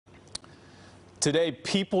Today,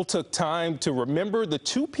 people took time to remember the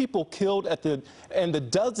 2 people killed and the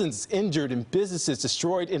dozens injured and businesses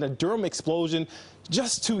destroyed in a Durham explosion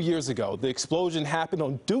just 2 years ago. The explosion happened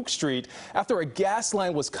on Duke Street after a gas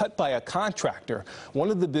line was cut by a contractor. One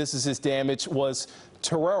of the businesses damaged was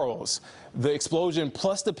Torero's. The explosion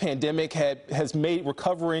plus the pandemic has made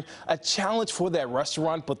recovering a challenge for that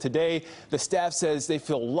restaurant, but today the staff says they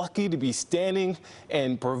feel lucky to be standing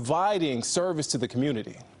and providing service to the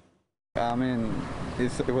community. I mean,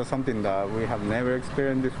 it was something that we have never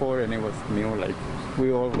experienced before, and it was new. Like,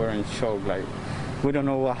 we all were in shock. Like, we don't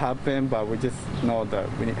know what happened, but we just know that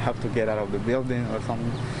we have to get out of the building or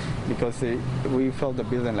something, because we felt the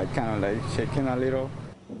building like kind of like shaking a little.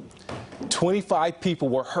 25 people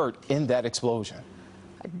were hurt in that explosion.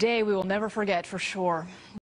 A day we will never forget for sure.